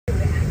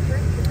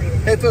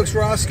Hey folks,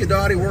 Ross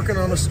Guidotti working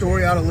on a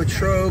story out of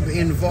Latrobe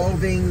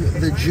involving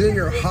the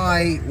junior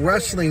high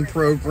wrestling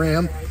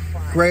program,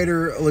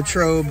 Greater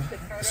Latrobe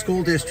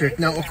School District.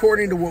 Now,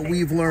 according to what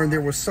we've learned, there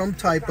was some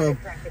type of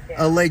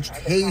alleged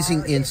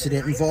hazing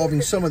incident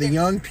involving some of the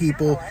young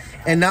people,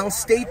 and now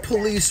state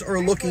police are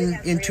looking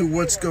into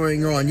what's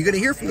going on. You're going to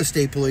hear from the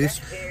state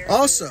police.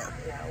 Also,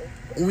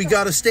 we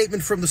got a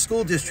statement from the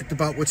school district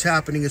about what's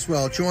happening as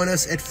well. Join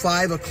us at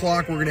 5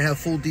 o'clock. We're going to have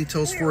full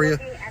details for you.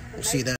 We'll see you then.